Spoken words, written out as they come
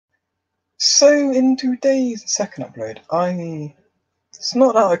So in today's second upload, it's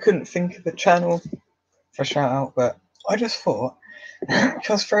not that I couldn't think of a channel for a shout out, but I just thought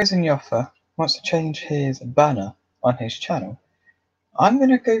because Frozen Yoffa wants to change his banner on his channel, I'm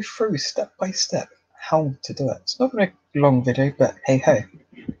gonna go through step by step how to do it. It's not gonna be a long video, but hey ho.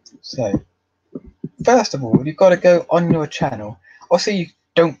 So first of all, you've got to go on your channel. Obviously, you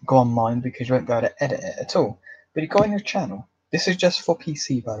don't go on mine because you won't be able to edit it at all. But you go on your channel. This is just for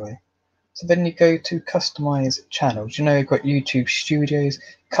PC, by the way. So then you go to customize channels. You know, you've got YouTube Studios,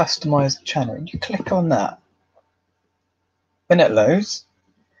 customize channel. And you click on that. When it loads,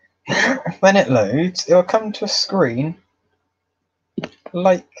 it will come to a screen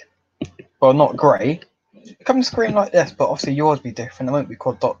like, well, not grey. It comes to a screen like this, but obviously yours will be different. It won't be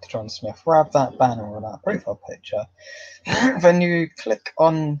called Dr. John Smith. Grab that banner or that profile picture. Then you click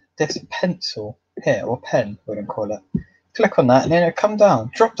on this pencil here, or pen, we're going to call it. Click on that, and then it'll come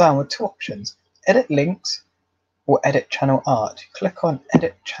down, drop down with two options: edit links or edit channel art. You click on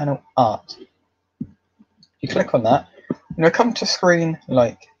edit channel art. You click on that, and it'll come to a screen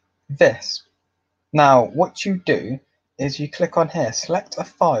like this. Now, what you do is you click on here, select a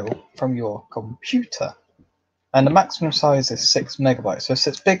file from your computer, and the maximum size is 6 megabytes. So if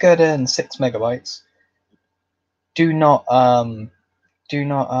it's bigger than 6 megabytes, we'll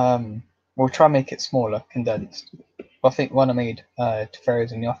try and make it smaller, condensed. I think one I made to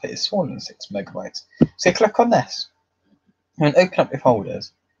Frozen Yoffa is smaller than 6 megabytes. So you click on this and open up your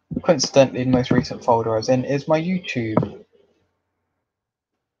folders. Coincidentally, the most recent folder I was in is my YouTube.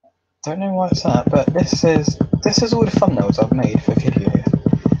 Don't know why it's that, but this is all the thumbnails I've made for videos.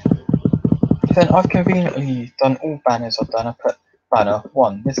 Then I've conveniently done all banners I've done. I put banner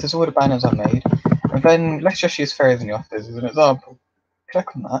 1. This is all the banners I made. And then let's just use Frozen Yoffa as an example.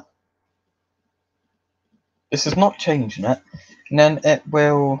 Click on that. This is not changing it, and then it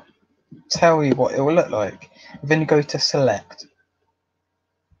will tell you what it will look like. Then you go to select.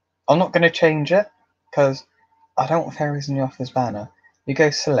 I'm not going to change it because I don't want Frozen Yoffa's banner. You go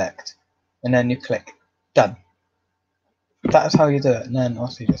select, and then you click done. That is how you do it, and then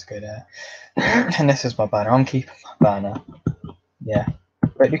also you just go there. And this is my banner. I'm keeping my banner. Yeah.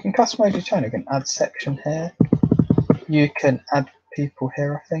 But you can customize your channel. You can add section here. You can add people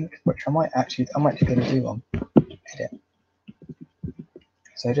here, I think, which I'm actually going to do on edit.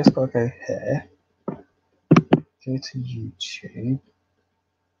 So I just got to go here, go to YouTube.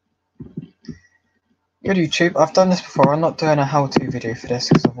 Go to YouTube. I've done this before. I'm not doing a how-to video for this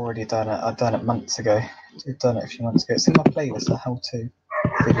because I've already done it. I've done it months ago. I've done it a few months ago. It's in my playlist, the how-to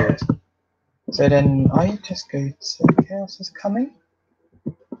videos. So then I just go to Chaos is Coming,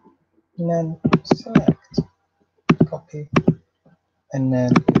 and then select, copy, and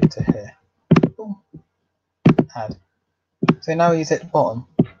then go to here. Boom. Add. So now he's at the bottom.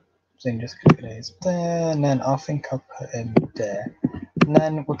 So you can just click it as there, and then I think I'll put him there. And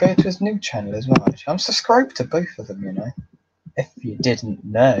then we'll go to his new channel as well, actually. I'm subscribed to both of them, you know. If you didn't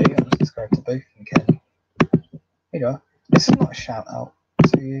know, I'm subscribed to both of them. Here you are. This is not a shout out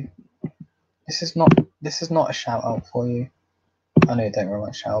to you. This is not a shout out for you. I know you don't really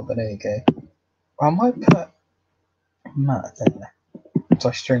want to shout out, but there you go. Well, I might put Matt there. So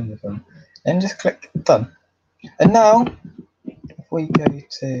I string with them. And just click done. And now if we go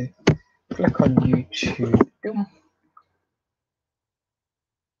to click on YouTube,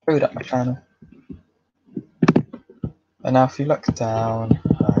 load up my channel. And now if you look down,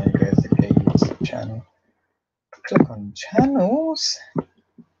 you go to the Games channel. Click on channels.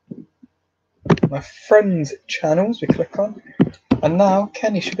 My friend's channels we click on. And now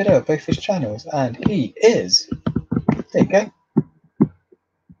Kenny should be there with both his channels. And he is. There you go.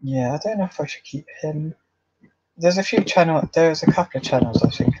 Yeah, I don't know if I should keep him. There's a couple of channels I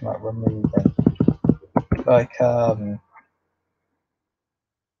was thinking about removing. Like that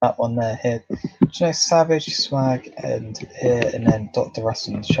one there here. Do you know Savage, Swag, and here, and then Dr.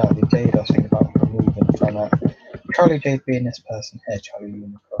 Russell and Charlie Jade? I was thinking about removing from it. Charlie Jade being this person here, Charlie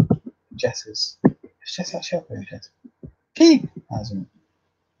Unicorn. Jess actually uploaded. She hasn't.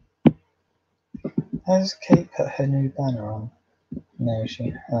 Has Kate put her new banner on? No,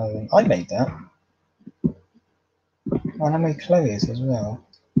 she hasn't. I made that. And I made Chloe's as well.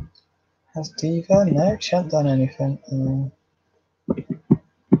 Has Diva? No, she hasn't done anything.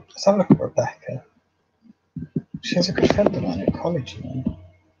 Let's have a look at Rebecca. She has a good friend of mine at college, you know.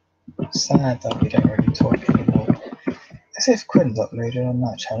 Sad that we don't really talk anymore. Let's see if Quinn's uploaded on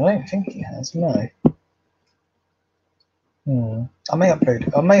that channel. I don't think he has, no. I may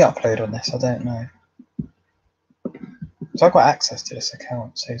upload on this, I don't know. So I've got access to this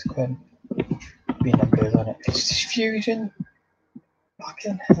account, so it's Quinn. B numbers on it. Fusion.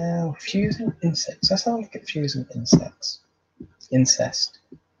 Fucking hell. Fusing insects. Let's have a look at fusing insects. Incest.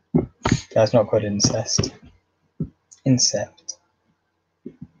 That's not called incest. Incept.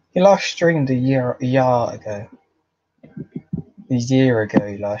 He last streamed a year ago. A year ago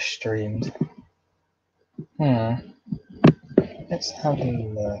he last streamed. Let's have a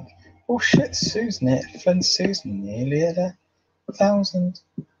look. Oh shit, Susan it. Friend Susan nearly at 1,000.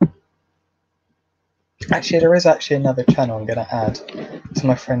 Actually, there is actually another channel I'm going to add to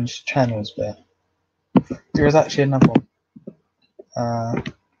my friend's channels, but there is actually another one.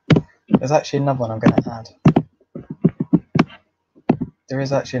 There's actually another one I'm going to add. There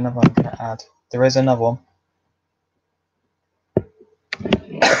is actually another one I'm going to add. There is another one.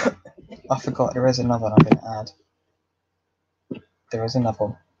 I forgot, there is another one I'm going to add. There is another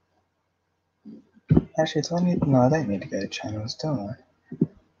one. Actually, do I need... No, I don't need to go to channels, do I?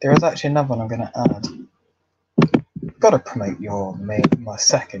 There is actually another one I'm going to add. I've got to promote my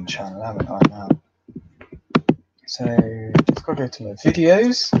second channel, haven't I, now? So, just got to go to my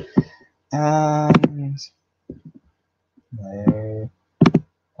videos. And... No.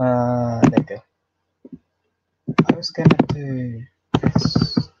 There you go. I was going to do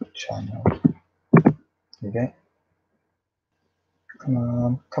this channel. There you go. Come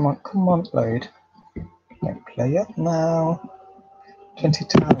on, load. Don't play up now.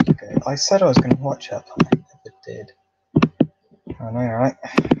 22 hours ago. I said I was going to watch it, but I never did. I know, right?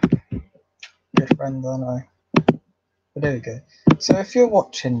 Good friend, aren't I? But there we go. So if you're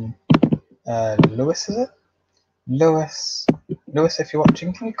watching, Lewis, is it? Lewis, if you're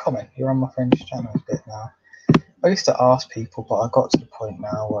watching, can you comment? You're on my friend's channel a bit now. I used to ask people, but I got to the point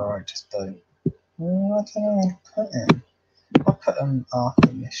now where I just don't. I don't know. I'll put him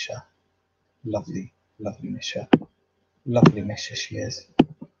after Misha. Lovely Misha. Lovely Misha she is.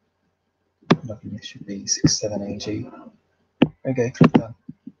 Lovely Misha B67AG. Okay, click done.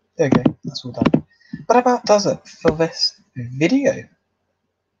 There you go, that's all done. But about does it for this video.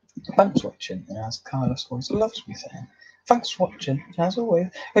 Thanks for watching, and as Carlos always loves me saying, thanks for watching, and as always,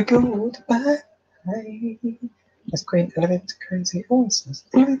 a goodbye. As Queen Elevator Crazy always says,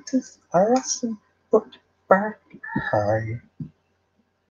 elevators are awesome, but bye.